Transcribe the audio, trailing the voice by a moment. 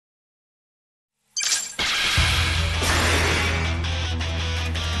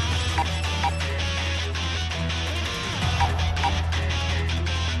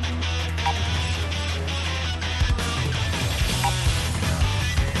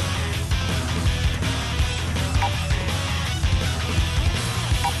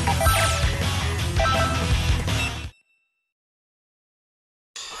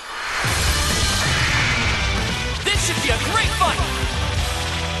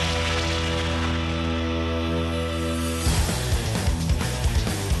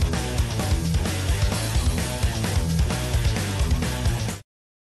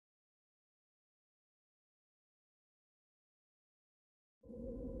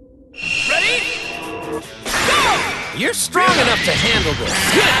You're strong enough to handle this.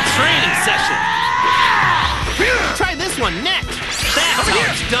 Good training session. Try this one next. That's how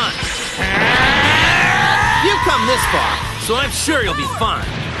it's done. You've come this far, so I'm sure you'll be fine.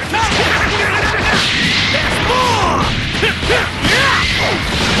 There's more!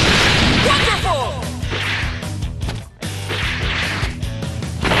 Wonderful!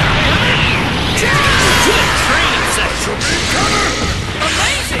 Good training session.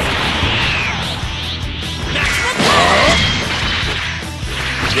 Amazing!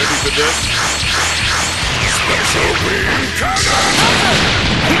 Ready for this? Special wing counter!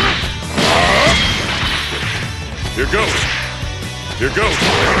 Here goes! Here goes!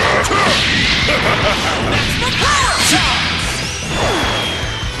 That's the power shot!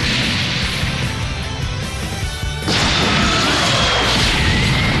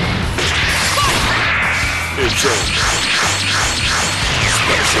 It's over.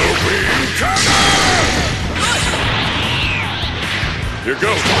 Special wing counter! Here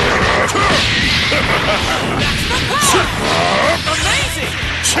goes! That's the power! Amazing!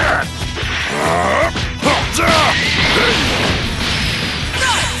 Chat!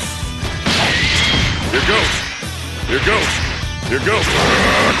 Here goes! Here goes! Here goes!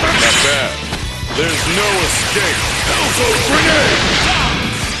 Not bad. There's no escape. Elbow grenade!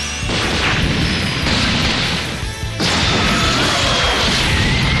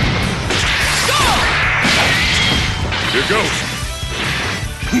 Here goes!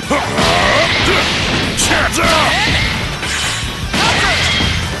 Chance out!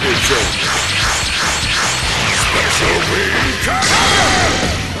 It's over. Special wing counter!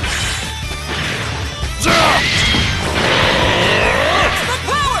 It's the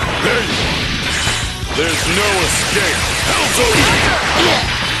power! There you are. There's no escape. Elbow!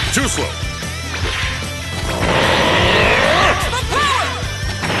 Too slow. It's the power!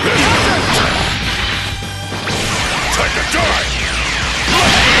 Take a dive!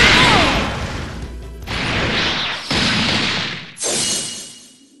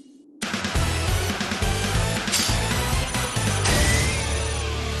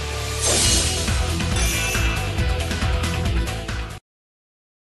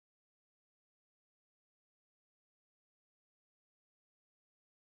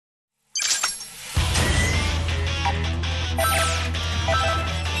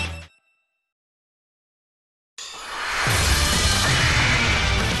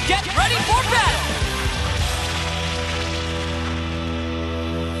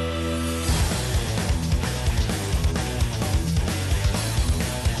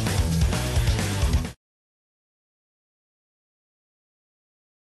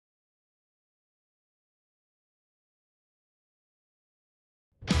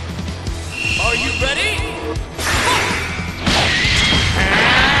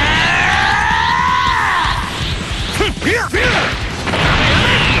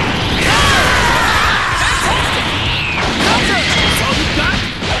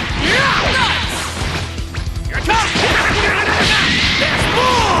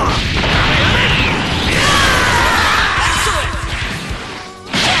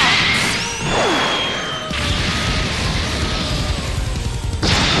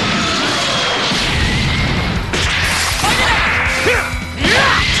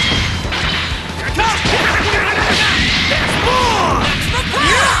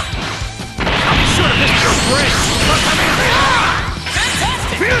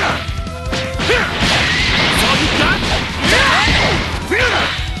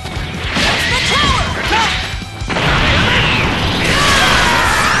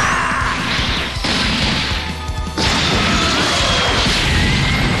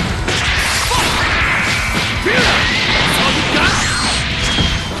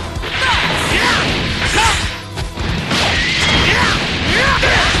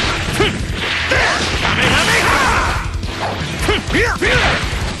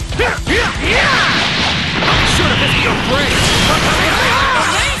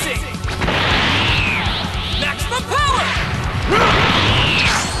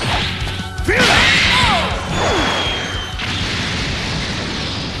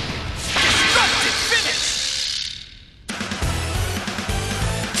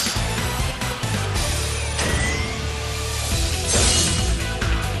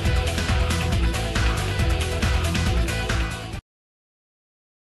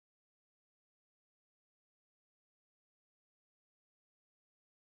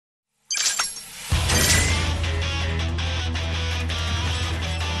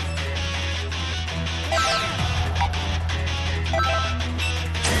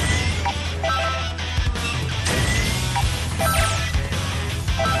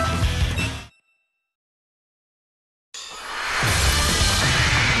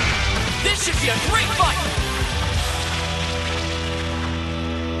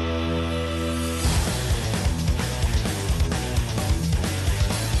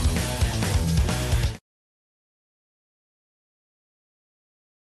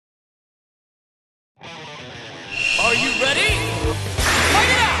 ready? Fight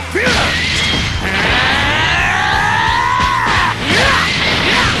it out!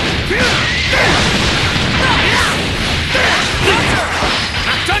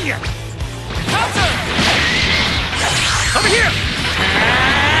 Not done yet! Counter! Over here!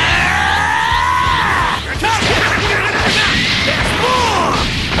 There's more!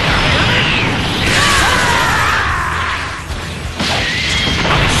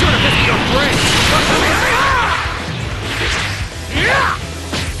 I'll be sure to miss your brain!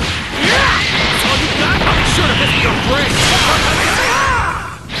 That's all you got? I'll be sure to miss your brain!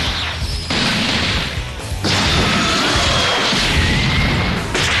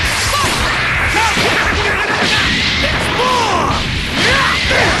 There's more!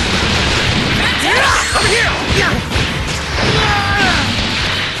 Over here!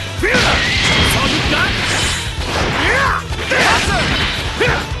 That's all you got?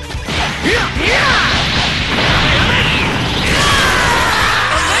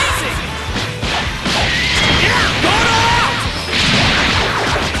 Amazing!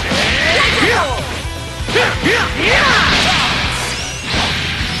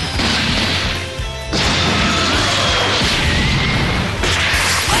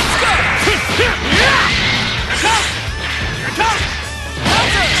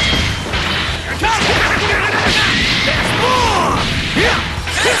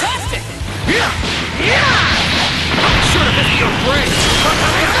 Fantastic! Sure to miss your brain!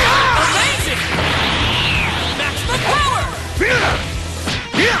 Amazing! Maximum power!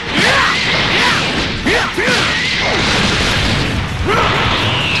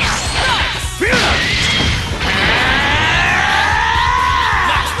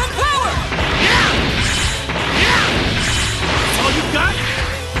 Maximum power! That's all you got?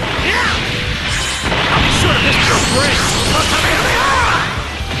 I'll be sure to miss your brain!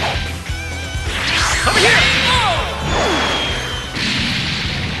 Over here!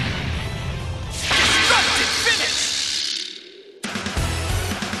 Destructive finish!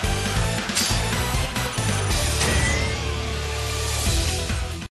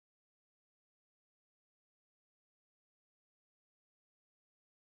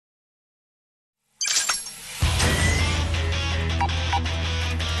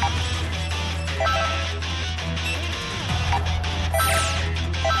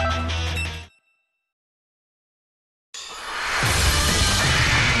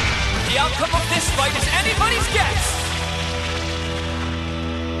 The outcome of this fight is anybody's guess!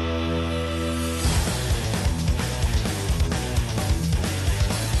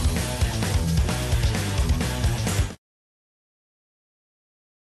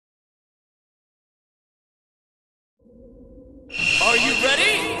 Are you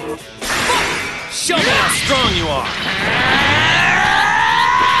ready? Fight! Show me how strong you are!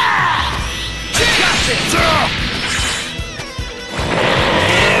 Got this!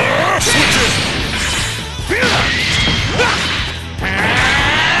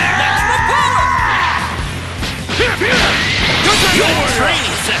 Maximum power! Good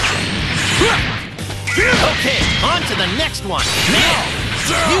training session! Okay, on to the next one! Now!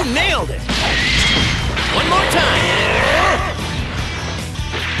 You nailed it! One more time!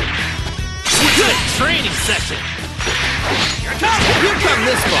 Good training session! You've come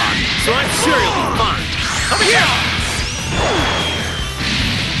this far, so I'm sure you'll be fine! Over here!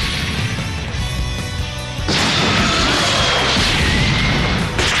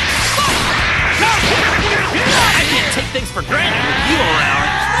 I can't take things for granted with you around!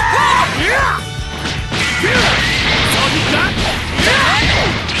 That's all you got?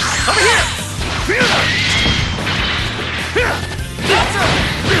 Over here!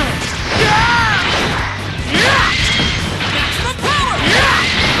 Maximum power!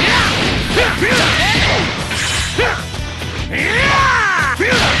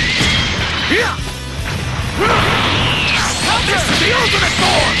 This is the ultimate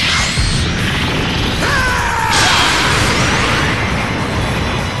form!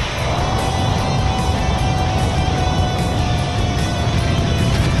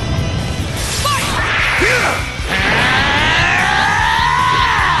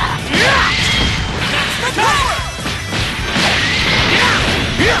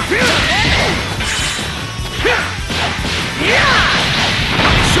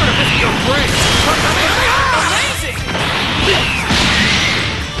 Sure to miss your brain! Amazing!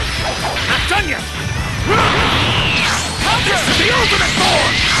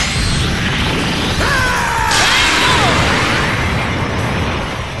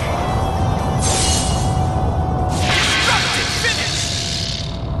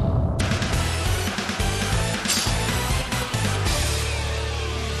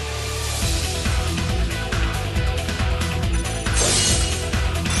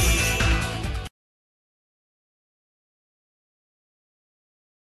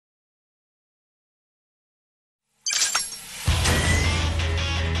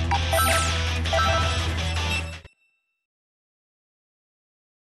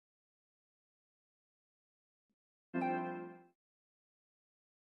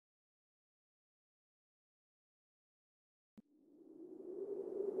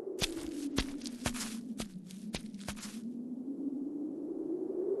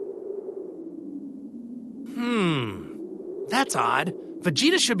 That's odd.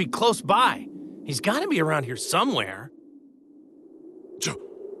 Vegeta should be close by. He's gotta be around here somewhere.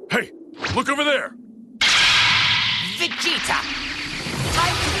 Hey, look over there! Vegeta!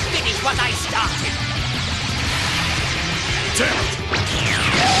 Time to finish what I started! Damn it!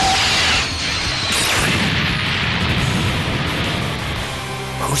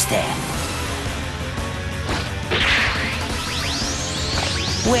 Who's there?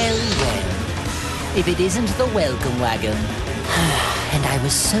 Well, well. If it isn't the welcome wagon. And I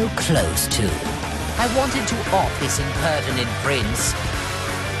was so close, too. I wanted to off this impertinent prince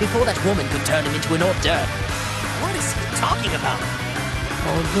before that woman could turn him into an hors d'oeuvre. What is he talking about?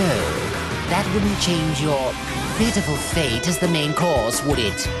 Although, that wouldn't change your pitiful fate as the main course, would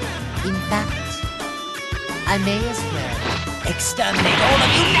it? In fact, I may as well exterminate all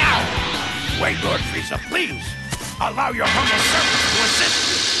of you now! Wait, Lord Frieza, please! Allow your humble servants to assist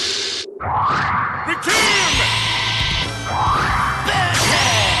you! Return!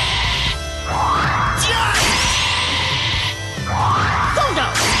 Oh no!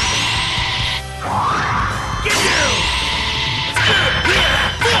 Get you!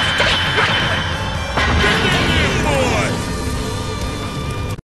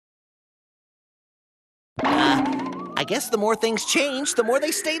 I guess the more things change, the more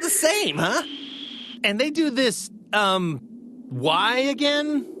they stay the same, huh? And they do this, why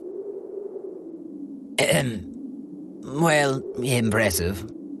again? Well, impressive.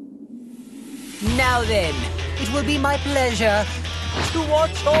 Now then, it will be my pleasure to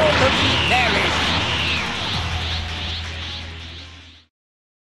watch all of you perish.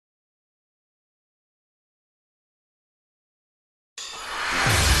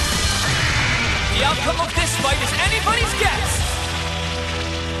 The outcome of this fight is anybody's guess!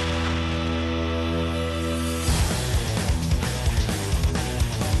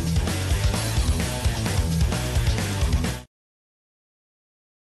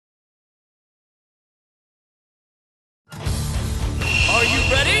 Are you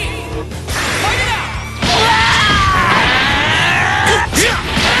ready? Fight it out!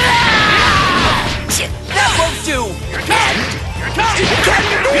 That won't do!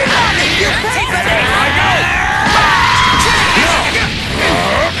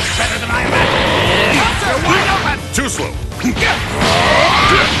 Better than I imagined! You're wide open! Too slow!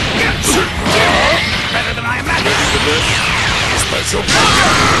 Better than I imagined! Special!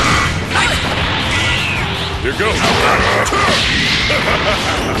 Here goes!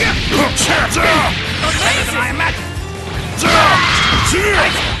 Better than I imagined!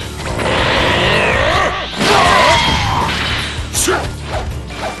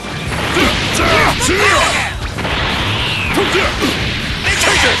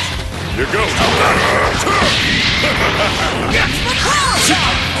 Take it! Here goes!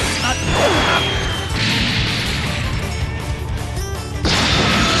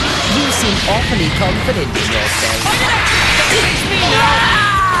 You seem awfully confident in yourself. Face me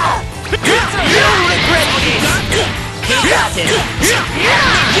now! You'll regret this! He got it!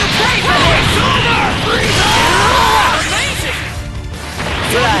 You pay for this! Amazing!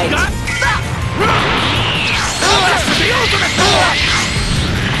 Right. This is the ultimate power!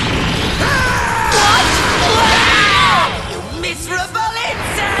 You miserable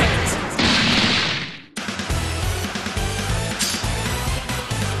insect!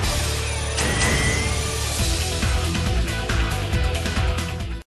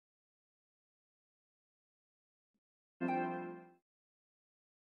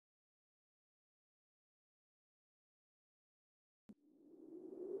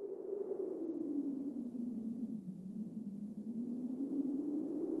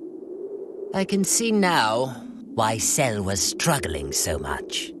 I can see now why Cell was struggling so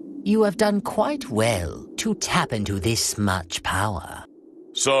much. You have done quite well to tap into this much power.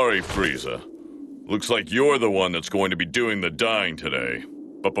 Sorry, Frieza. Looks like you're the one that's going to be doing the dying today.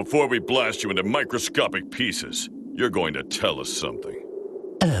 But before we blast you into microscopic pieces, you're going to tell us something.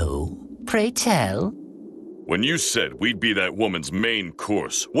 Oh, pray tell? When you said we'd be that woman's main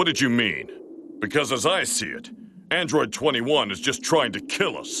course, what did you mean? Because as I see it, Android 21 is just trying to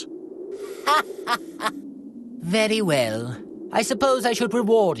kill us. Very well. I suppose I should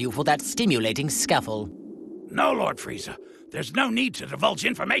reward you for that stimulating scuffle. No, Lord Frieza. There's no need to divulge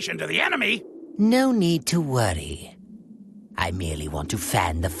information to the enemy. No need to worry. I merely want to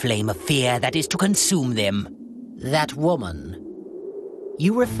fan the flame of fear that is to consume them. That woman.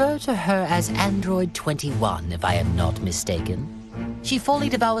 You refer to her as Android 21, if I am not mistaken. She fully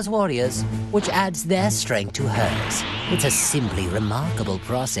devours warriors, which adds their strength to hers. It's a simply remarkable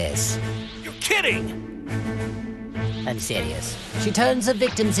process. You're kidding! I'm serious. She turns her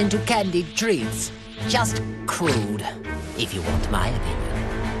victims into candied treats. Just crude. if you want my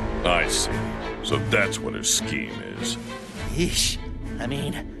opinion. I see. So that's what his scheme is. Yeesh. I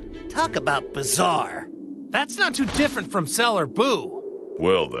mean, talk about bizarre. That's not too different from Cell or Boo.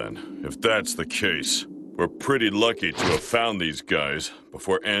 Well then, if that's the case, we're pretty lucky to have found these guys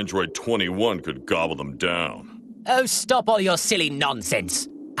before Android 21 could gobble them down. Oh, stop all your silly nonsense.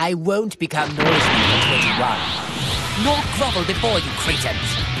 I won't become noise leader 21. Nor grovel before you cretins.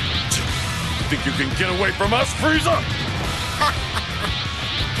 You think you can get away from us, Frieza?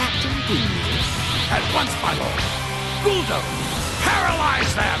 Captain Ginyu. At once, my lord. Guldo,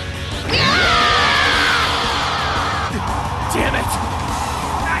 paralyze them! Damn it!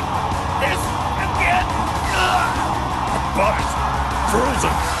 Not this again! Body's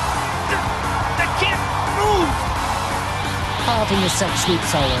frozen. I can't move! Parting is such sweet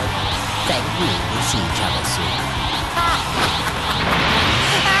sorrow. Thank you. We'll see each other soon.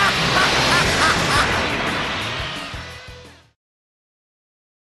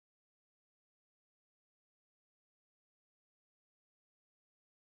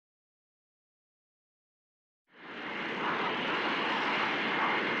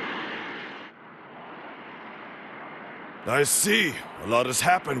 I see. A lot has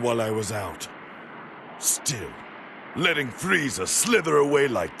happened while I was out. Still, letting Frieza slither away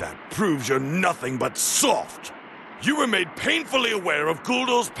like that proves you're nothing but soft. You were made painfully aware of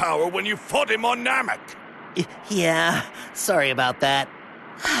Guldo's power when you fought him on Namek. Yeah, sorry about that.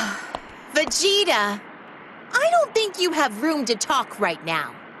 Vegeta, I don't think you have room to talk right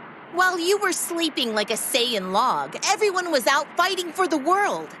now. While you were sleeping like a Saiyan log, everyone was out fighting for the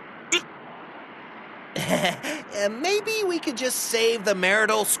world. Maybe we could just save the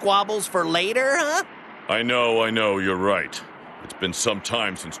marital squabbles for later, huh? I know, you're right. It's been some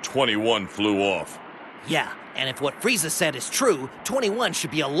time since 21 flew off. Yeah, and if what Frieza said is true, 21 should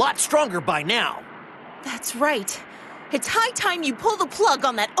be a lot stronger by now. That's right. It's high time you pull the plug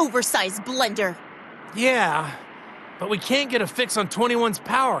on that oversized blender. Yeah, but we can't get a fix on 21's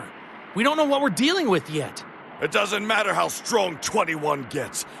power. We don't know what we're dealing with yet. It doesn't matter how strong 21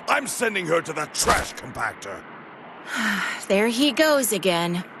 gets. I'm sending her to that trash compactor. There he goes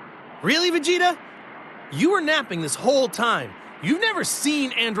again. Really, Vegeta? You were napping this whole time. You've never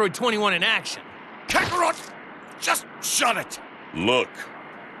seen Android 21 in action. Kakarot! Just shut it! Look,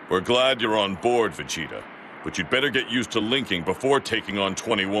 we're glad you're on board, Vegeta, but you'd better get used to linking before taking on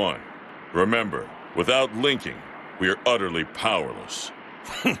 21. Remember, without linking, we are utterly powerless.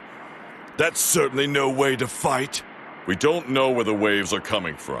 That's certainly no way to fight. We don't know where the waves are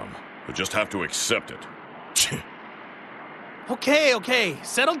coming from. We just have to accept it. Okay,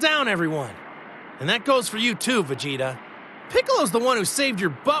 settle down, everyone. And that goes for you too, Vegeta. Piccolo's the one who saved your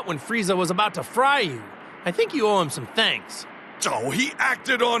butt when Frieza was about to fry you. I think you owe him some thanks. Oh, he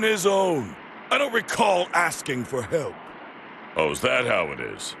acted on his own. I don't recall asking for help. Oh, is that how it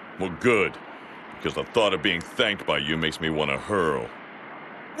is? Well, good. Because the thought of being thanked by you makes me want to hurl.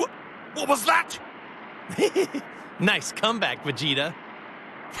 What was that? Nice comeback, Vegeta.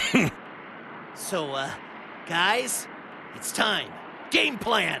 So, guys, it's time. Game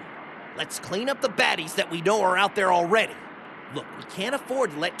plan. Let's clean up the baddies that we know are out there already. Look, we can't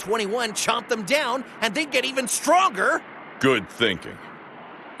afford to let 21 chomp them down and then get even stronger. Good thinking.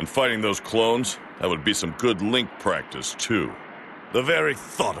 And fighting those clones, that would be some good link practice, too. The very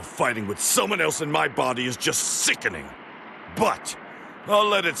thought of fighting with someone else in my body is just sickening. But I'll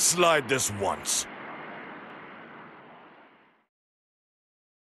let it slide this once.